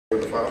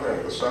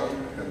the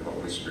Son, and the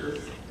Holy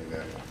Spirit.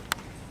 Amen.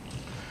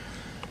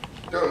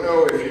 Don't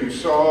know if you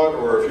saw it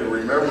or if you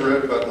remember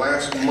it, but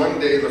last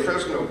Monday, the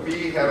Fresno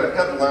Bee had a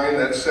headline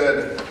that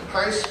said,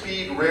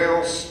 "High-speed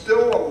rail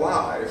still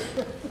alive,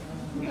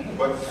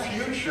 but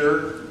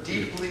future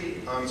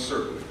deeply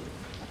uncertain."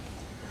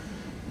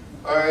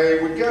 I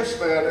would guess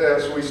that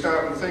as we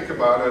stop and think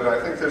about it, I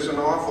think there's an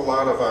awful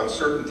lot of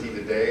uncertainty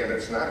today, and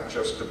it's not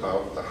just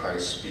about the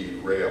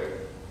high-speed rail.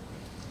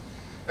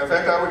 In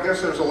fact, I would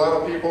guess there's a lot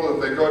of people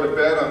that they go to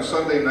bed on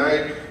Sunday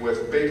night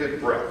with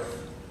bated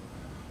breath,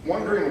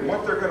 wondering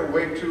what they're going to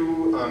wake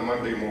to on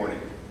Monday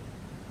morning.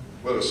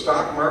 Will the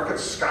stock market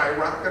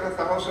skyrocket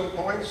 1,000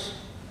 points,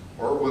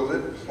 or will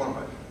it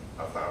plummet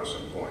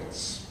 1,000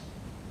 points?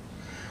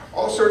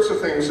 All sorts of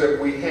things that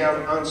we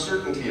have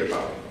uncertainty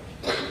about.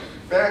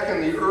 Back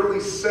in the early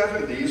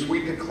 70s,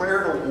 we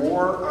declared a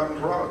war on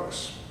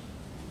drugs.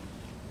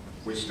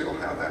 We still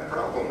have that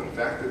problem. In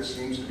fact, it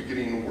seems to be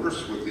getting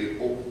worse with the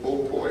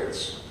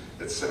opioids,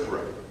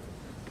 etc.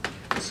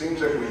 It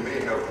seems that we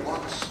may have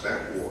lost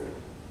that war.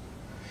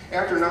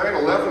 After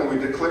 9/11, we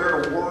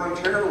declared a war on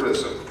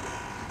terrorism.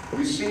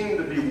 We seem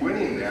to be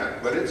winning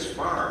that, but it's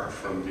far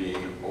from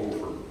being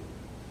over.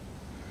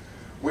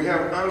 We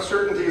have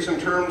uncertainties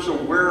in terms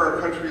of where our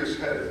country is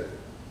headed.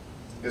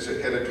 Is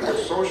it headed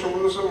towards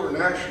socialism or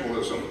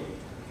nationalism?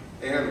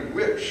 And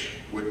which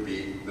would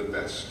be the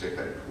best to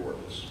head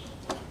towards?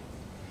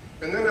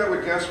 And then I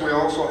would guess we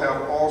also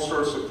have all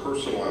sorts of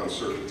personal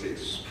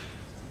uncertainties.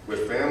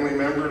 With family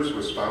members,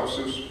 with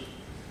spouses.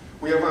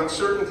 We have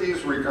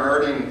uncertainties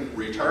regarding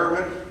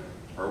retirement,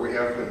 or we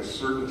have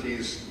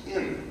uncertainties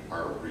in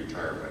our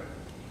retirement.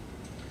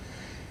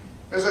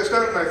 As I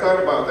stopped and I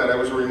thought about that, I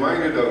was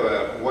reminded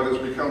of what has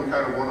become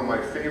kind of one of my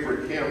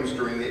favorite hymns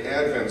during the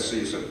Advent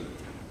season.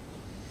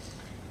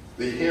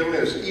 The hymn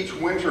is "Each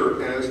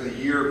winter as the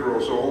year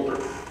grows older."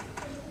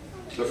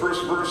 The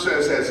first verse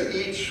says, "As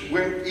each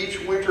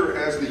winter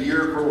as the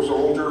year grows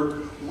older,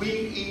 we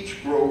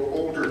each grow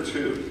older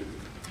too.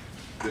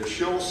 The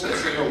chill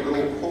sets in a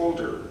little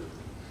colder.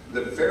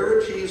 The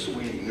verities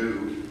we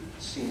knew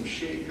seem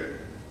shaken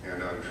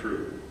and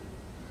untrue."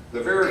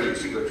 The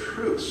verities, the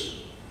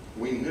truths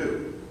we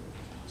knew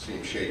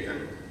seem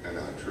shaken and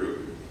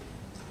untrue.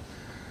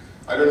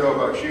 I don't know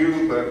about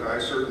you, but I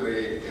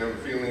certainly am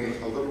feeling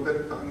a little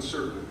bit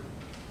uncertain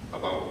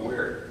about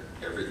where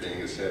everything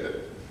is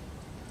headed.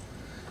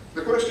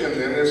 The question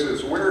then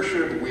is where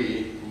should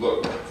we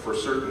look for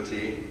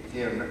certainty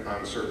in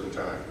uncertain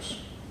times?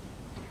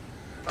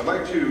 I'd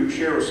like to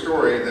share a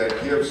story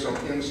that gives some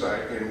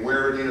insight in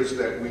where it is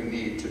that we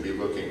need to be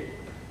looking.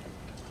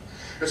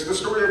 It's the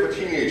story of a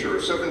teenager, a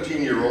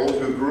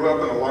 17-year-old who grew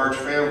up in a large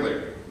family.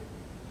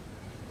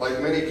 Like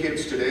many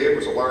kids today, it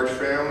was a large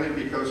family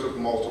because of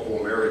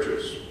multiple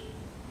marriages.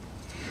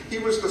 He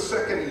was the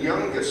second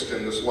youngest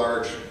in this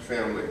large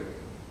family.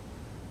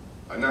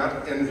 A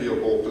not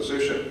enviable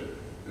position.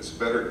 It's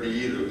better to be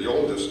either the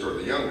oldest or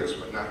the youngest,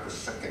 but not the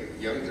second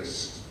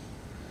youngest.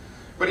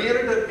 But he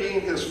ended up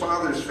being his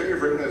father's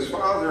favorite, and his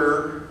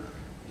father,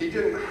 he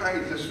didn't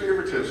hide his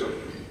favoritism.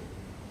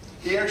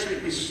 He actually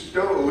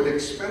bestowed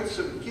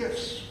expensive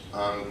gifts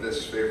on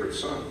this favorite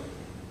son,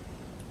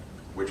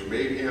 which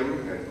made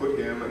him and put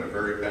him in a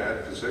very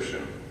bad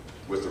position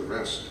with the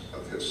rest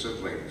of his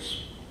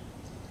siblings.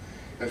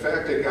 In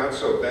fact, it got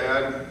so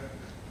bad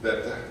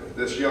that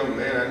this young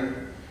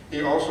man,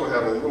 he also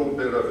had a little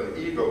bit of an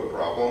ego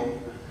problem.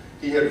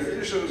 He had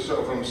visions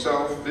of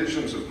himself,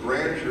 visions of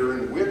grandeur,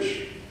 in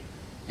which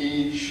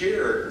he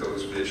shared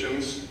those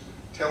visions,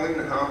 telling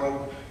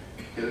how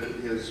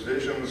his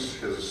visions,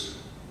 his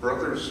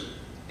brothers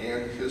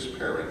and his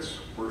parents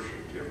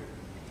worshiped him.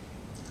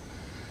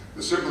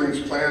 The siblings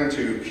planned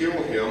to kill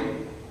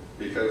him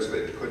because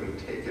they couldn't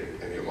take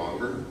it any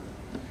longer,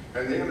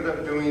 and they ended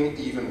up doing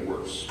even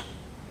worse.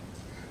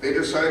 They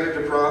decided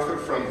to profit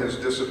from his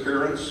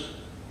disappearance.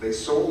 They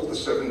sold the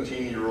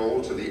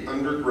 17-year-old to the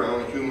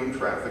underground human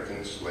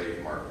trafficking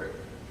slave market.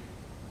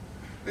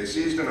 They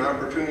seized an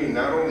opportunity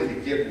not only to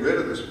get rid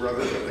of this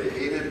brother that they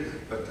hated,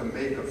 but to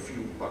make a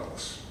few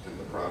bucks in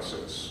the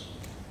process.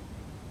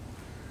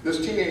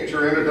 This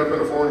teenager ended up in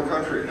a foreign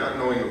country, not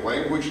knowing the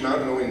language,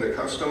 not knowing the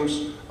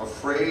customs,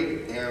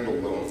 afraid and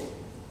alone.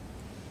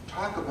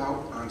 Talk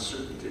about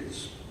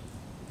uncertainties.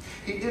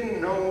 He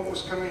didn't know what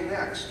was coming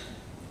next.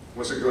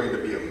 Was it going to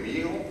be a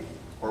meal,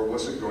 or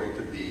was it going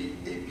to be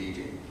a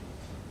beating?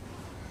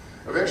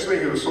 Eventually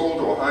he was sold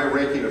to a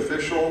high-ranking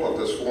official of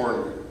this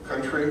foreign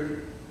country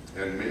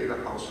and made a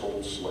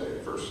household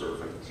slave or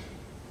servant.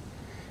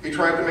 He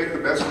tried to make the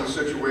best of the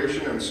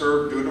situation and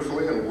served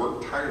dutifully and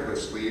worked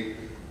tirelessly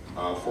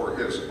for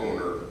his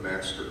owner,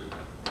 master.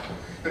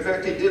 In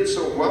fact, he did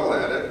so well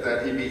at it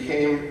that he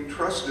became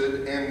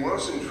trusted and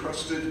was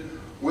entrusted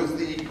with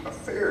the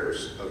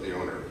affairs of the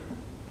owner.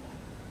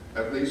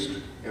 At least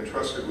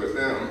entrusted with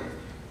them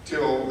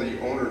till the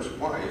owner's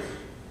wife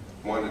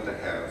wanted to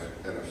have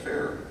an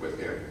affair with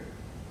him.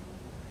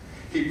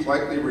 He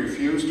politely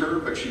refused her,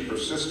 but she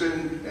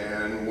persisted,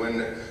 and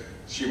when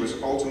she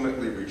was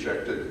ultimately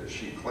rejected,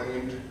 she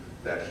claimed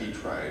that he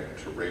tried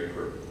to rape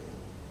her.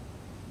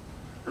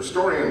 Her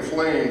story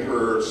inflamed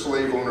her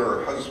slave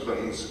owner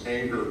husband's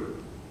anger,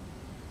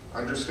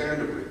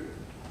 understandably.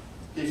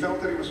 He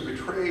felt that he was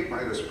betrayed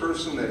by this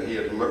person that he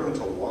had learned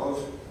to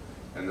love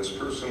and this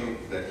person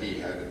that he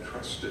had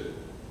trusted.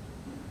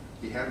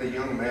 He had the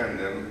young man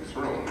then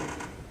thrown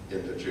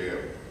into jail.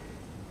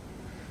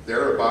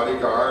 There, a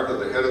bodyguard of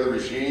the head of the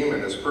regime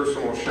and his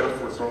personal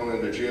chef were thrown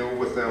into jail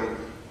with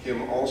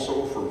him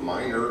also for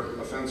minor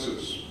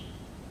offenses.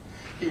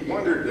 He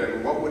wondered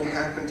then what would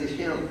happen to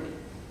him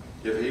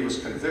if he was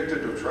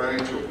convicted of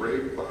trying to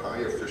rape the high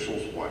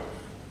official's wife.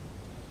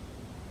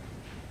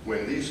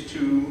 When these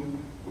two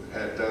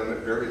had done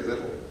very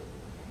little,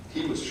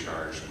 he was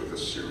charged with a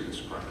serious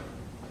crime.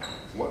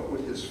 What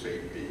would his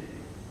fate be?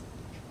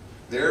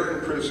 There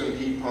in prison,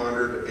 he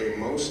pondered a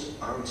most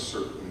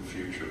uncertain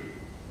future.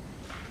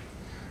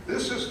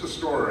 This is the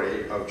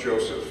story of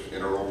Joseph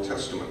in our Old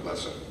Testament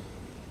lesson.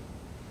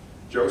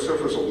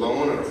 Joseph was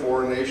alone in a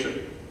foreign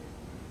nation.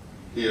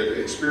 He had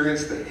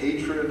experienced the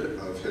hatred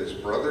of his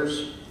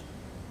brothers.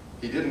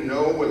 He didn't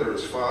know whether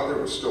his father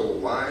was still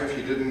alive.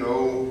 He didn't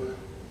know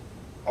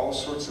all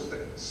sorts of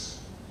things.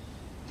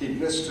 He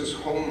missed his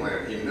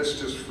homeland. He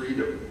missed his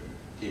freedom.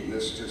 He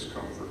missed his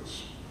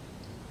comforts.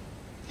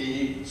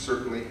 He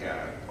certainly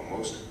had a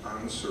most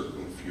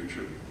uncertain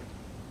future.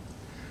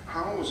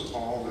 How was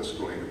all this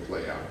going to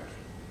play out?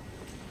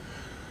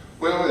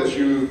 Well, as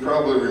you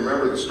probably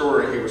remember the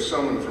story, he was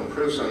summoned from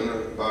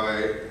prison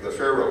by the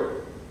Pharaoh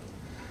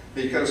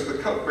because the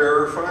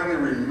cupbearer finally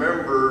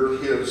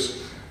remembered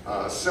his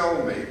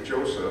cellmate,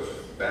 Joseph,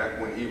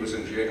 back when he was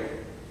in jail.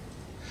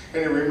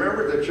 And he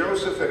remembered that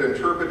Joseph had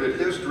interpreted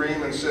his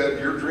dream and said,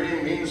 your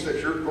dream means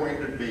that you're going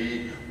to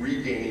be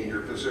regaining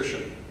your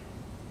position.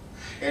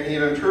 And he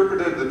had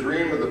interpreted the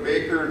dream of the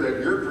baker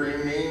that your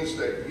dream means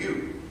that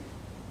you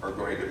are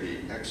going to be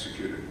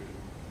executed.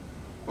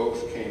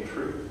 Both came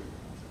true.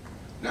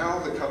 Now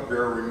the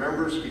cupbearer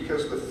remembers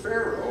because the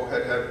Pharaoh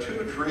had had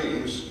two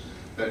dreams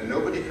that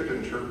nobody could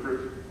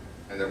interpret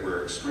and that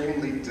were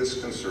extremely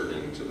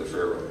disconcerting to the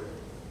Pharaoh.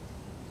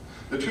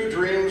 The two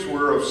dreams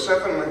were of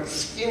 7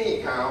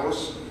 skinny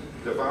cows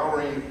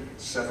devouring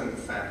 7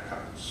 fat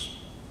cows.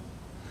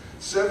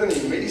 7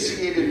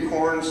 emaciated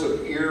corns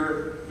of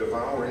ear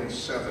devouring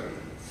 7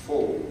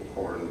 full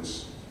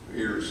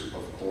ears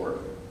of corn.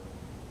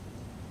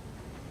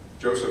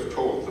 Joseph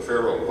told the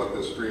Pharaoh what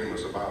this dream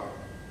was about.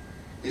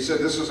 He said,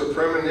 this is a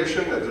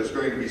premonition that there's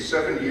going to be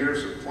 7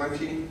 years of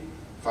plenty,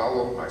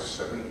 followed by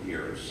 7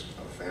 years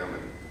of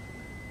famine.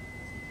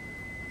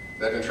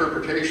 That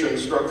interpretation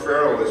struck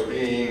Pharaoh as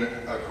being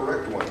a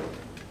correct one.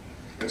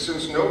 And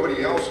since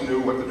nobody else knew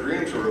what the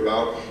dreams were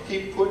about,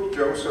 he put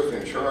Joseph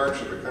in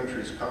charge of the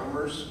country's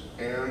commerce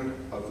and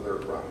of their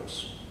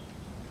crops.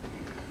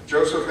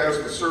 Joseph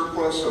has the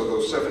surplus of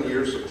those 7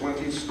 years of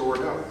plenty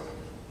stored up.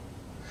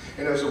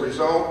 And as a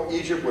result,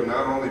 Egypt would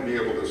not only be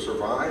able to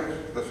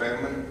survive the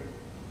famine,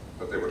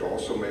 but they would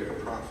also make a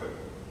profit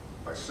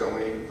by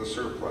selling the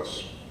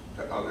surplus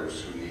to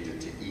others who needed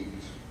to eat.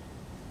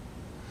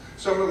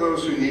 Some of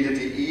those who needed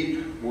to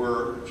eat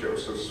were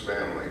Joseph's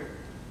family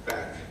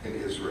back in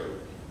Israel.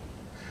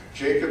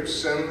 Jacob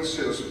sends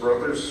his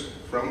brothers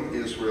from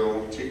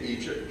Israel to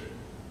Egypt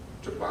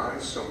to buy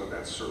some of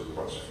that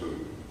surplus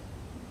food.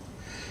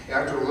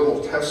 After a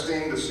little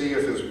testing to see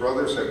if his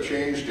brothers have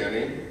changed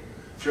any,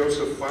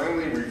 Joseph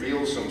finally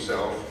reveals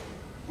himself,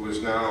 who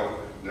is now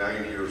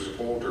 9 years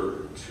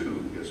older, to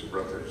his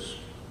brothers.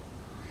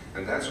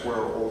 And that's where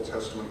our Old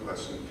Testament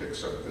lesson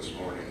picks up this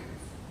morning.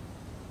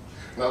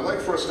 Now I'd like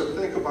for us to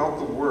think about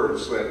the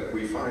words that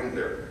we find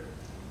there.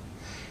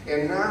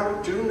 And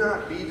now do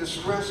not be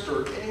distressed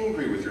or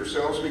angry with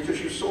yourselves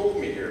because you sold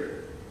me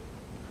here.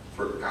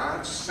 For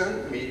God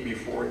sent me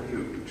before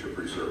you to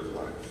preserve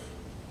life.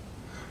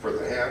 For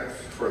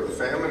the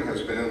famine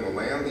has been in the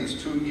land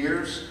these 2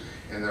 years,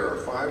 and there are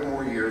 5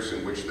 more years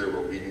in which there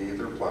will be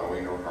neither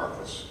plowing nor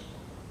harvest.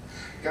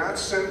 God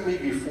sent me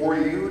before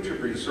you to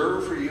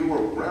preserve for you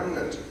a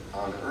remnant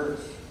on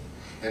earth,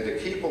 and to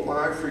keep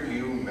alive for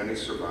you many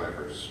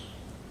survivors.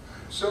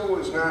 So it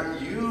was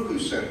not you who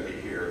sent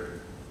me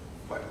here,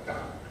 but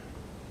God.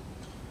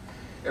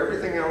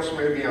 Everything else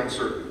may be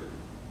uncertain,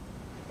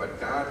 but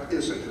God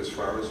isn't as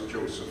far as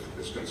Joseph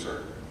is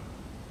concerned.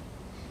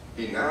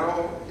 He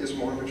now is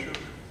more mature.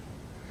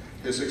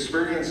 His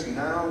experience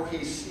now,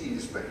 he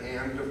sees the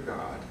hand of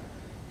God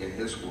in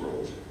his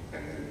world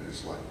and in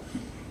his life.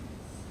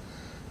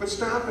 But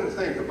stop and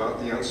think about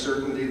the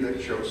uncertainty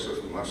that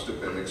Joseph must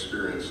have been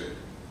experiencing.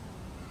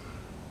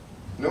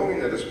 Knowing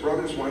that his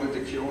brothers wanted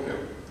to kill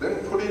him, then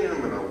putting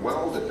him in a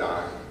well to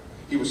die.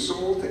 He was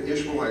sold to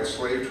Ishmaelite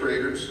slave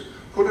traders,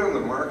 put on the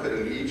market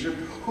in Egypt.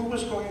 Who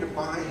was going to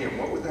buy him?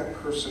 What would that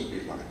person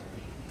be like?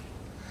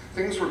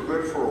 Things were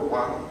good for a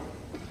while,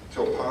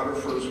 till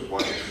Potiphar's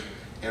wife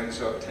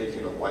ends up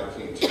taking a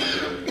liking to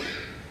him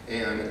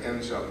and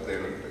ends up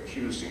then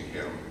accusing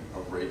him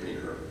of raping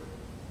her.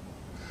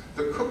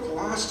 The cook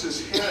lost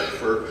his head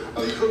for a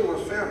little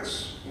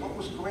offense. What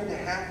was going to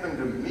happen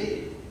to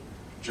me?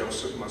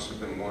 Joseph must have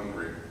been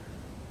wondering.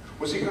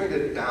 Was he going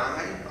to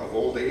die of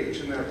old age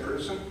in that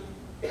prison?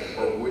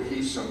 or would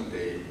he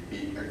someday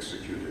be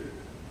executed?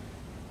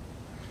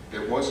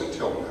 It wasn't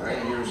until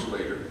 9 years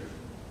later,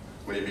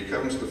 when he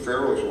becomes the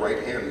Pharaoh's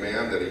right-hand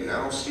man, that he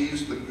now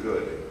sees the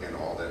good in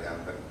all that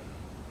happened.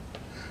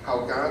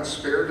 How God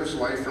spared his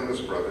life from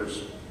his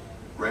brothers,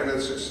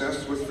 granted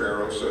success with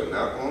Pharaoh, so that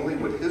not only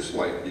would his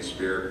life be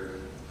spared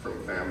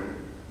from famine,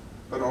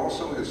 but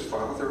also his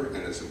father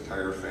and his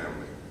entire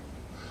family,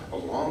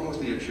 along with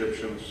the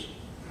Egyptians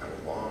and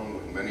along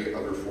with many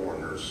other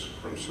foreigners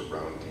from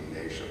surrounding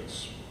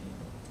nations.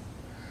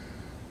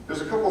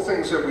 There's a couple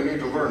things that we need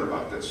to learn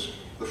about this.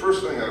 The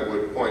first thing I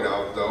would point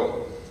out,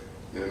 though,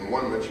 and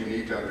one that you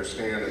need to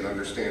understand and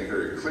understand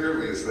very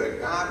clearly, is that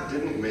God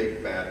didn't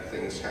make bad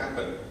things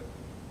happen.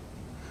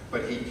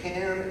 But he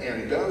can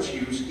and does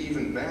use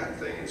even bad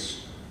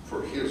things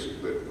for his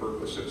good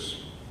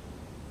purposes.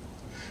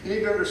 You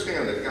need to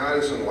understand that God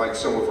isn't like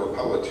some of our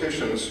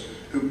politicians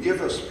who give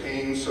us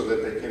pain so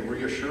that they can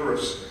reassure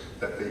us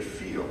that they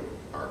feel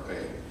our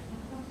pain.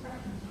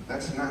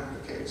 That's not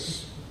the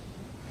case.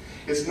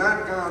 It's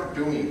not God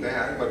doing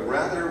bad, but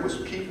rather it was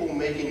people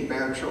making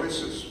bad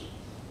choices,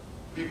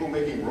 people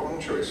making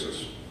wrong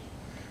choices,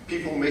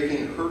 people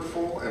making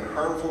hurtful and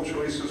harmful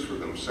choices for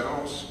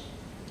themselves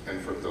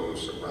and for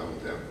those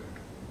around them.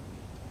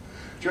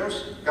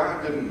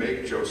 God didn't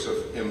make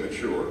Joseph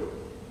immature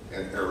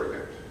and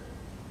arrogant.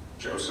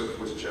 Joseph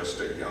was just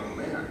a young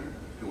man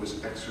who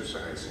was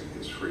exercising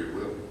his free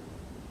will.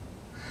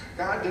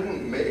 God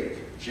didn't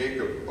make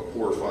Jacob a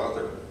poor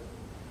father.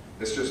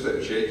 It's just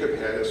that Jacob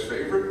had his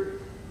favorite,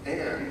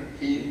 and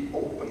he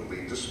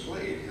openly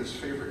displayed his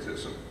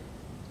favoritism.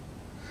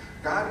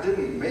 God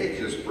didn't make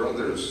his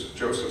brothers,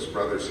 Joseph's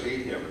brothers,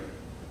 hate him.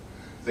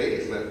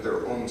 They let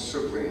their own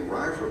sibling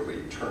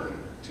rivalry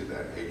turn to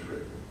that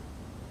hatred.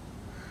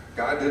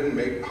 God didn't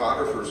make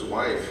Potiphar's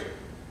wife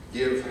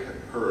give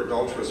her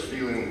adulterous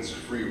feelings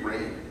free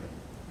rein.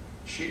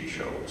 She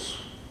chose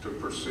to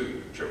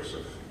pursue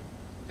Joseph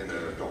in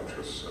an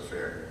adulterous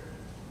affair.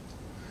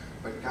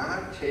 But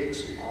God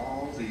takes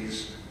all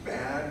these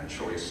bad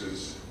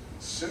choices,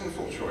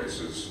 sinful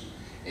choices,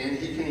 and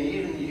he can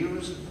even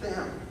use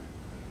them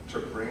to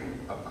bring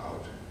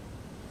about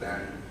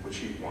that which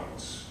he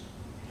wants.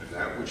 And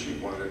that which he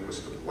wanted was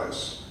to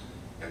bless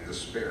and to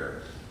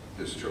spare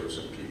his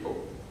chosen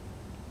people.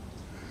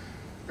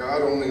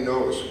 God only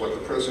knows what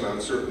the present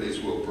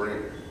uncertainties will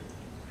bring,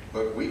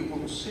 but we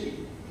will see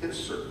his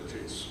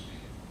certainties.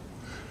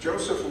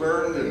 Joseph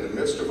learned in the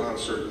midst of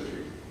uncertainty.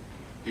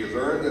 He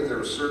learned that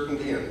there is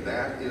certainty, and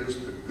that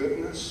is the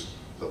goodness,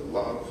 the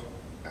love,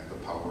 and the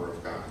power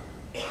of God.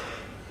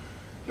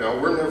 Now,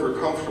 we're never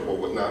comfortable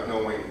with not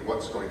knowing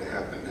what's going to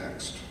happen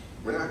next.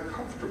 We're not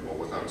comfortable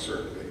with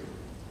uncertainty.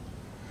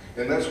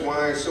 And that's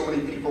why so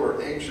many people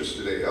are anxious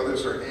today.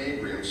 Others are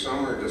angry, and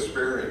some are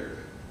despairing,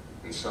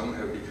 and some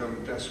have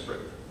become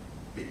desperate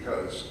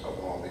because of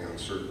all the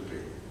uncertainty.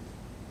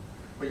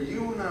 But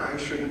you and I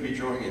shouldn't be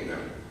joining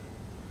them.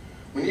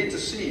 We need to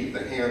see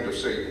the hand of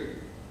Satan.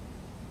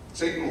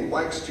 Satan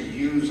likes to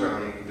use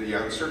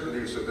the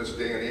uncertainties of this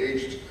day and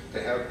age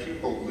to have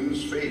people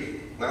lose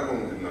faith, not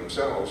only in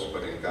themselves,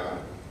 but in God.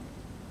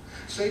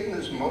 Satan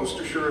is most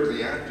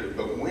assuredly active,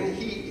 but when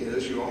he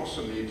is, you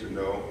also need to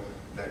know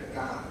that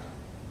God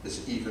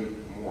is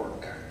even more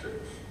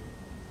active.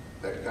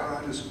 That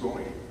God is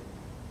going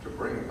to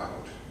bring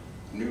about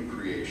new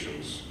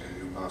creations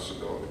and new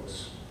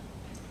possibilities.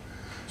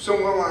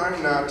 So while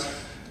I'm not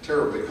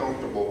terribly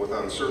comfortable with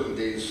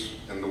uncertainties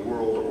in the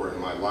world or in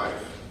my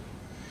life,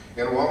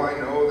 and while I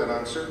know that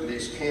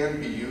uncertainties can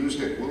be used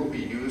and will be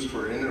used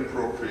for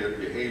inappropriate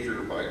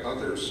behavior by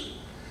others,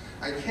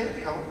 I can't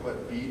help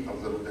but be a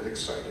little bit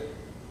excited.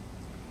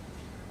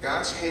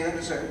 God's hand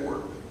is at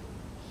work,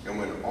 and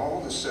when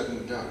all is said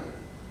and done,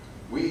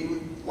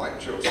 we, like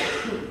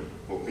Joseph,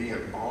 will be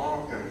in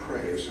awe and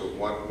praise of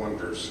what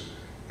wonders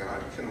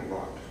God can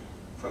wrought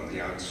from the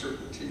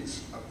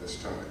uncertainties of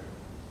this time.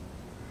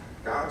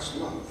 God's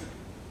love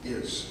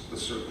is the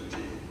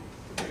certainty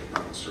in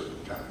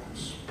uncertain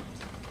times.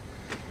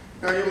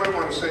 Now you might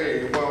want to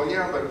say, well,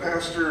 yeah, but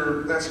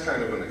Pastor, that's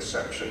kind of an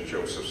exception,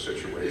 Joseph's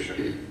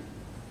situation.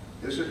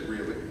 Is it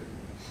really?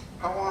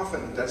 How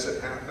often does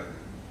it happen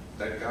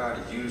that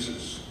God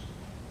uses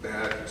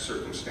bad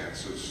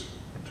circumstances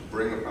to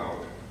bring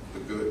about the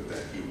good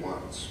that he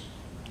wants?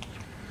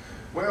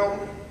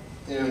 Well,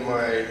 in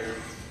my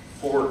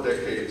 4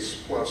 decades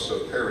plus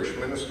of parish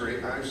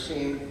ministry, I've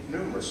seen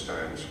numerous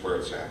times where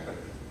it's happened.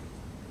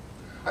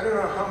 I don't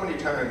know how many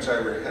times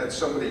I had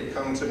somebody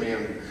come to me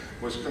and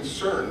was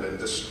concerned and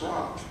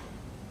distraught.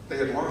 They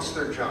had lost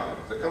their job.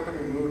 The company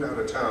moved out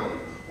of town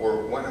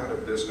or went out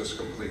of business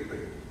completely.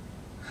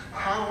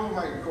 How am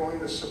I going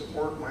to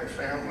support my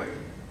family?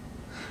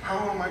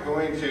 How am I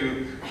going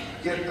to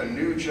get a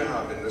new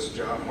job in this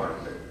job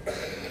market?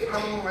 How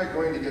am I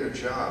going to get a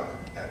job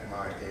at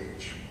my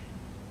age?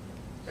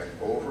 And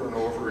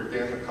over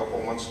again, a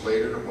couple months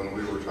later when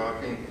we were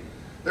talking,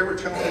 they were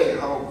telling me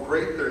how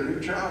great their new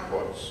job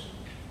was,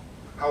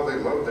 how they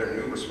loved their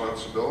new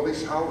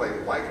responsibilities, how they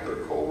liked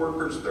their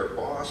coworkers, their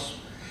boss,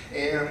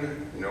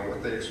 and you know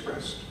what they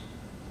expressed?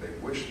 they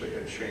wish they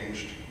had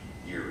changed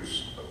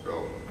years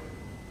ago.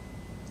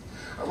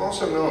 I've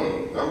also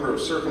known a number of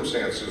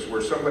circumstances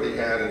where somebody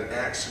had an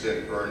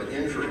accident or an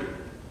injury.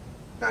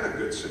 Not a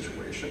good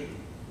situation.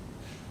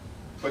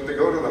 But they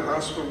go to the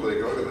hospital, they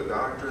go to the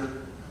doctor,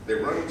 they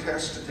run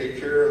tests to take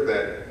care of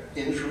that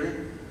injury,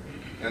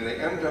 and they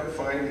end up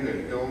finding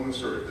an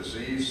illness or a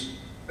disease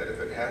that if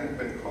it hadn't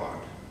been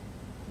caught,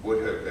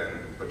 would have been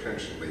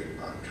potentially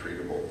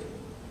untreatable.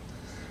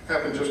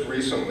 Happened just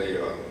recently,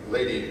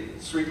 a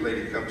sweet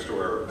lady comes to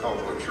our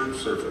Cowboy church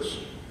service.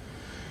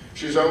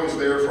 She's always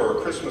there for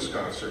our Christmas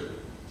concert,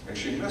 and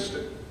she missed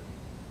it.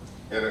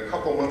 And a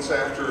couple months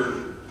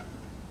after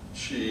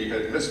she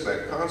had missed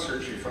that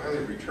concert, she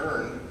finally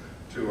returned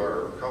to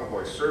our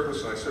Cowboy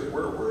service, and I said,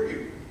 "Where were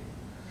you?"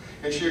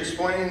 And she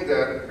explained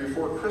that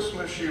before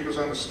Christmas she was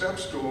on a step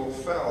stool,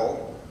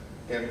 fell,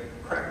 and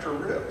cracked her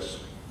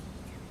ribs.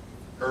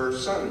 Her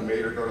son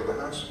made her go to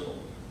the hospital.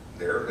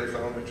 There they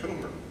found a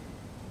tumor,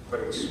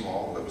 but it was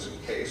small, it was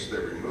encased, they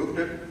removed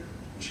it, and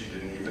she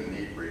didn't even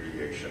need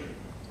radiation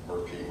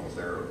or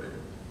chemotherapy.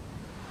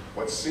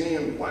 What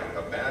seemed like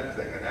a bad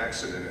thing, an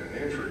accident and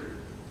an injury,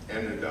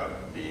 ended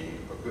up being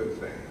a good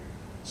thing,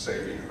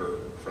 saving her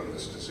from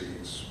this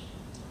disease.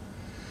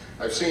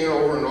 I've seen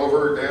over and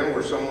over again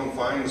where someone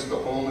finds the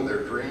home of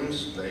their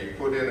dreams, they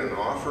put in an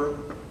offer,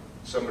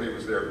 somebody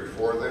was there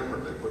before them, or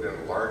they put in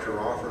a larger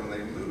offer and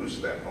they lose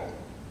that home.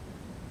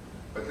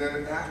 But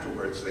then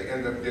afterwards they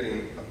end up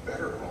getting a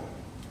better home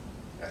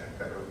at a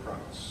better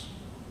price.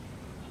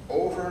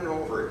 Over and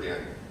over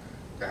again,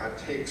 God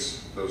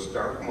takes those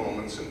dark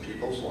moments in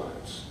people's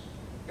lives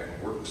and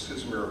works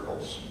his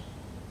miracles,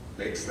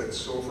 makes that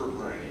silver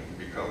lining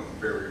become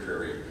very,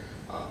 very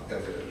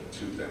evident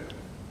to them.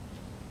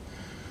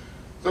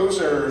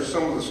 Those are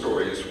some of the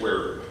stories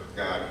where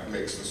God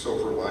makes the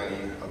silver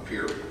lining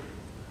appear.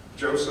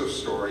 Joseph's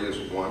story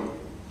is one,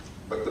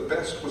 but the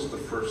best was the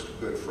first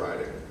Good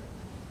Friday.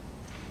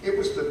 It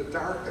was the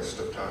darkest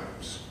of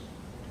times,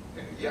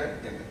 and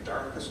yet in the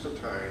darkest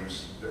of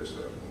times, there's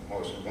the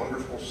most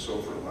wonderful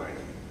silver lining,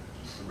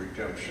 the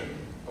redemption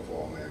of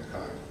all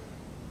mankind.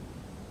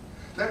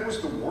 That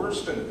was the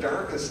worst and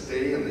darkest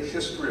day in the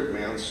history of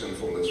man's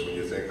sinfulness when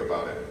you think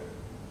about it.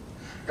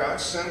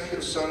 God sent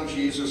his son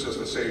Jesus as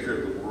the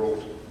Savior of the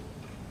world,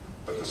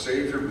 but the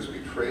Savior was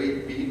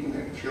betrayed, beaten,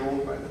 and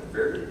killed by the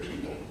very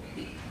people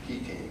he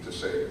came to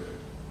save.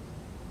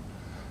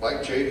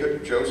 Like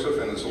Jacob, Joseph,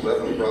 and his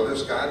 11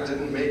 brothers, God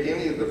didn't make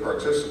any of the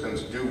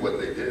participants do what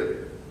they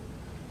did.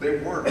 They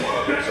weren't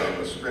puppets on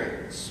the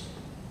strings.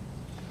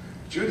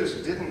 Judas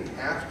didn't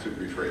have to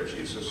betray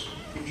Jesus,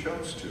 he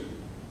chose to.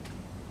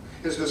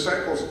 His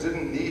disciples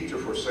didn't need to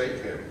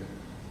forsake him.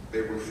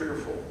 They were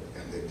fearful,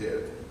 and they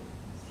did.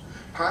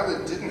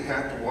 Pilate didn't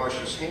have to wash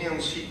his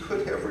hands. He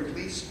could have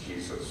released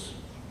Jesus.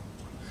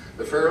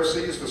 The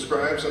Pharisees, the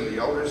scribes, and the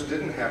elders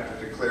didn't have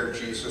to declare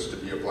Jesus to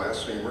be a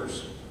blasphemer.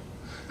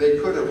 They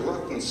could have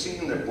looked and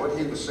seen that what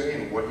he was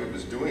saying, what he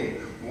was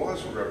doing,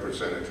 was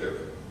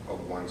representative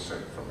of one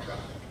sent from God.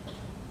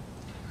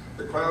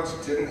 The crowds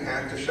didn't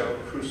have to shout,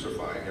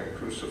 "Crucify him,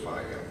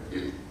 crucify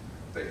him."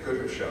 They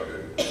could have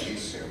shouted,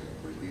 "Release him,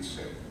 release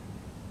him."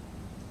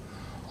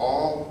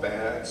 All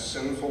bad,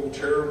 sinful,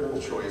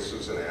 terrible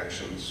choices and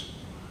actions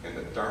in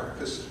the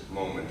darkest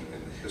moment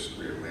in the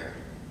history of man.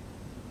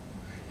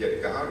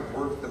 Yet God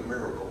worked the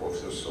miracle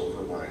of the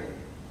silver lining.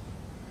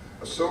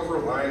 A silver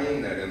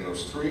lining that in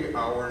those 3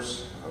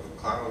 hours of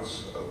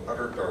clouds of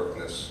utter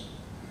darkness,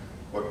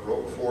 what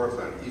broke forth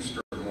on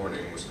Easter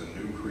morning was the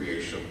new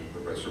creation, the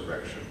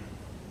resurrection.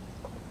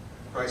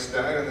 Christ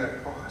died on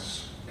that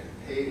cross and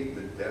paid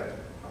the debt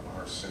of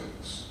our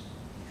sins.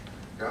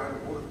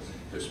 God worked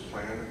his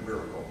plan and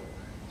miracle,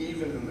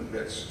 even in the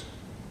midst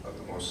of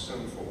the most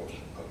sinful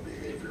of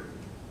behavior.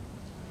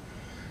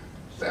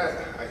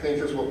 That, I think,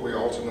 is what we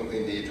ultimately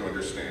need to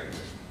understand.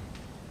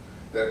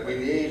 That we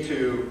need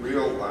to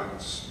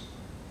realize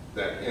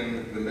that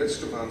in the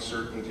midst of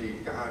uncertainty,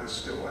 God is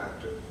still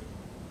active.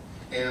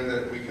 And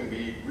that we can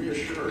be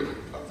reassured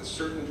of the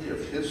certainty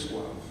of his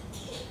love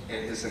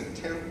and his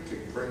intent to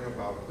bring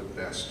about the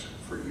best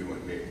for you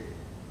and me.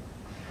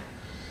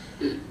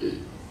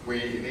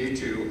 We need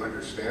to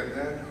understand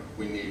that.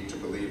 We need to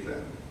believe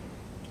that.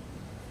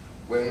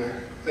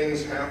 When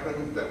things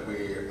happen that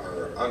we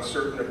are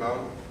uncertain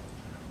about,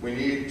 we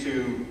need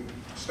to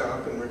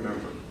stop and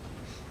remember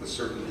the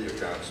certainty of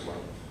God's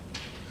love.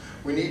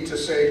 We need to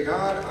say,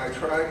 "God, I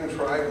tried and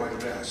tried my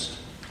best,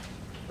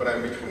 but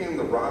I'm between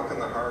the rock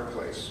and the hard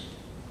place.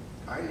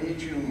 I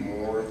need you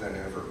more than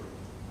ever."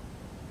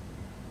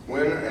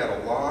 When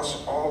at a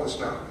loss, all is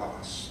not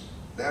lost.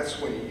 That's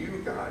when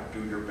you, God,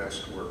 do your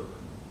best work.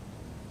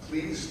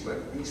 Please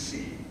let me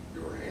see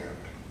your hand.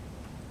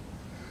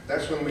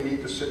 That's when we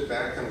need to sit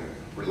back and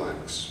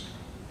relax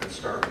and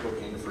start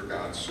looking for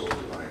God's silver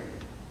lining.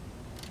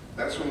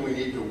 That's when we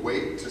need to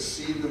wait to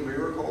see the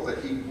miracle that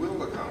he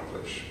will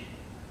accomplish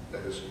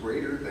that is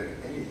greater than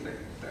anything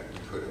that we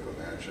could have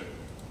imagined.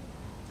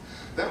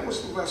 That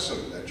was the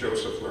lesson that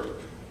Joseph learned.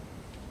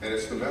 And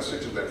it's the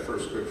message of that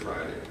first Good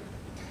Friday.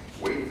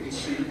 Wait and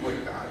see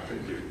what God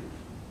can do.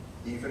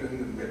 even in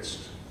the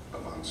midst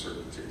of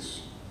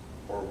uncertainties,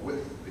 or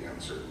with the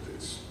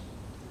uncertainties.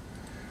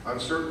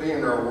 Uncertainty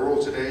in our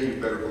world today,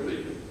 you better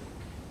believe it.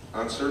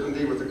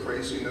 Uncertainty with the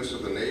craziness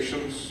of the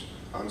nations,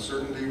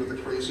 uncertainty with the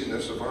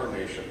craziness of our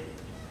nation,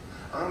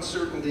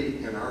 uncertainty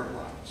in our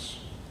lives.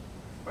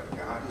 But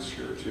God is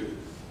here too,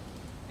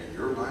 in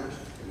your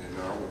life and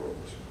in our world.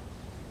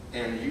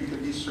 And you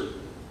can be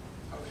certain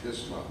of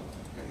his love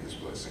and his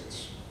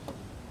blessings.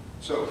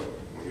 So,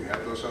 when you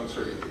have those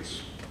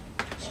uncertainties,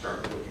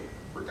 start looking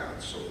for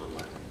God's silver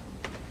lining.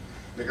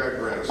 May God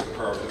grant us the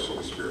power of his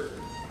Holy Spirit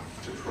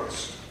to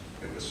trust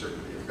in the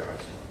certainty of God's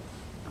love.